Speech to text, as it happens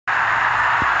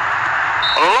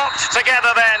Locked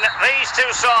together then, these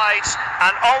two sides,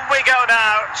 and on we go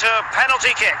now to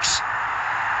penalty kicks.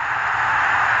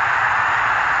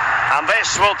 And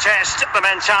this will test the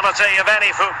mentality of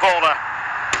any footballer.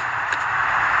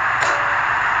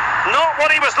 Not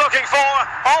what he was looking for,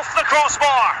 off the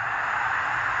crossbar.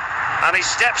 And he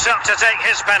steps up to take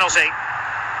his penalty.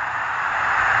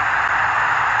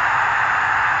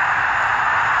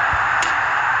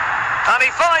 And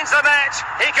he finds the net,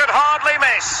 he could hardly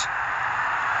miss.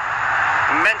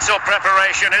 Mental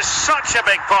preparation is such a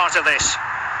big part of this.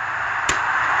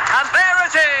 And there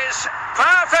it is,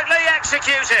 perfectly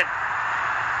executed.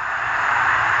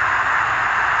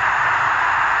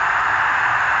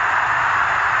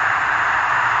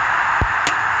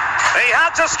 He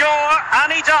had to score,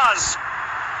 and he does.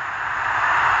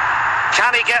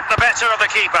 Can he get the better of the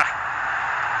keeper?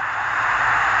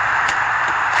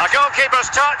 A goalkeeper's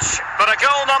touch, but a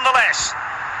goal nonetheless.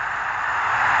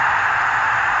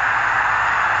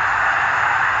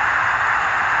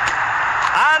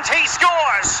 And he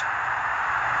scores.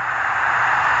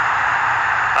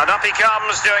 And up he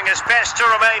comes, doing his best to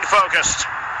remain focused.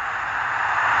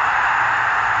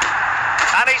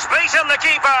 And he's beaten the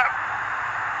keeper.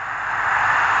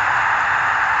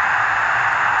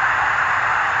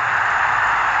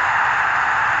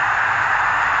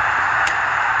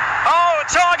 Oh,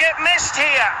 target missed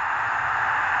here.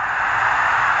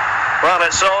 Well,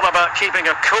 it's all about keeping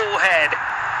a cool head.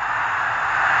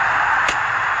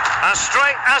 As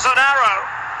straight as an arrow.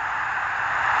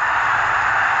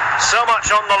 So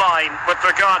much on the line with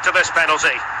regard to this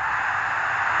penalty.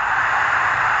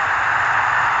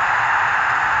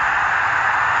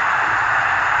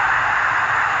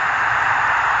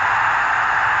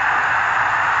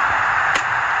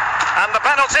 And the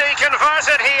penalty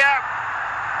converted here.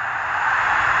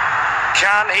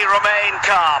 Can he remain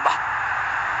calm?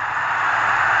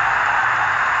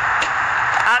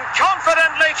 And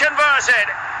confidently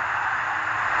converted.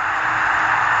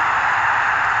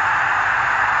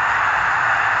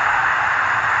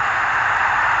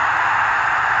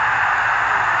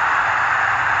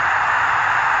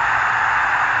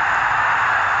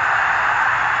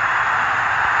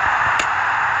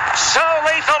 So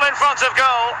lethal in front of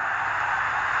goal.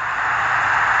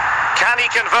 Can he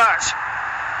convert?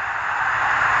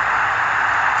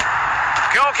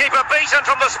 Goalkeeper beaten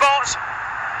from the spot.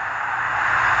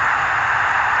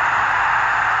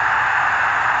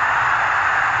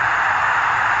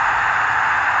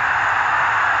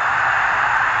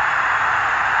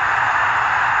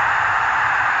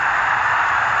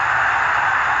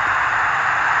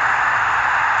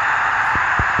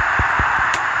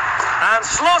 And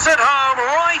slotted home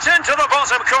right into the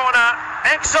bottom corner.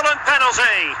 Excellent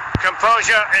penalty.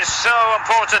 Composure is so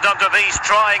important under these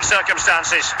trying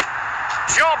circumstances.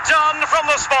 Job done from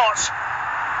the spot.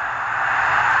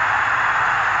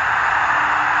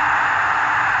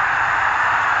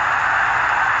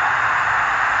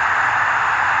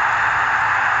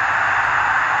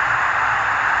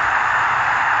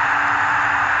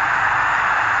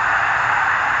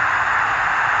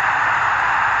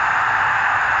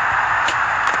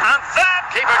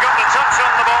 Keeper got the touch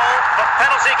on the ball, but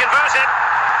penalty converted.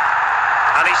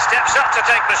 And he steps up to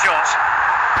take the shot.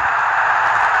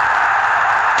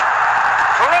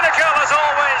 Critical as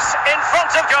always, in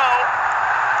front of goal.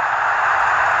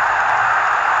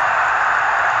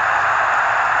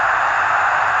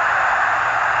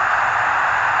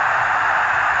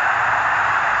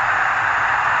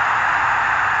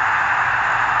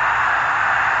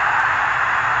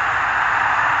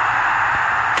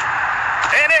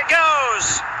 In it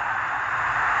goes.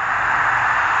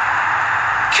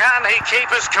 Can he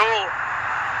keep us cool?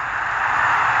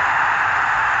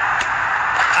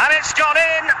 And it's gone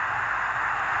in.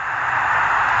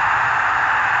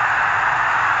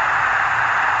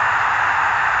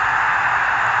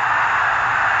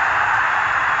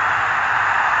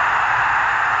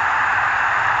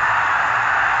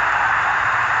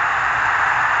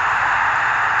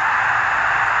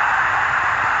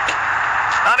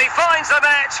 And he finds the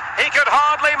net, he could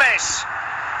hardly miss.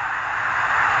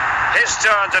 His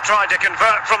turn to try to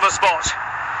convert from the spot.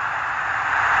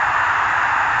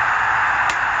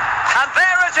 And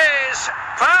there it is,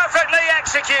 perfectly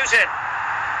executed.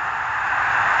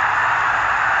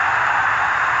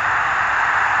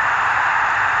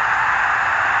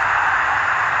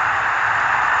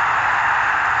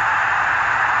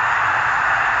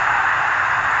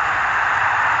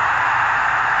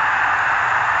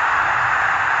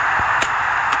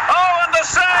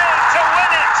 Save to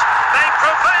win it. They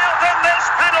prevailed in this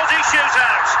penalty shootout. it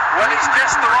out. Well, it's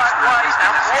just the right way,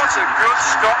 and what a good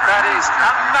stop that is.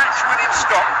 A match-winning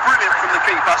stop. Brilliant from the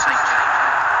keeper.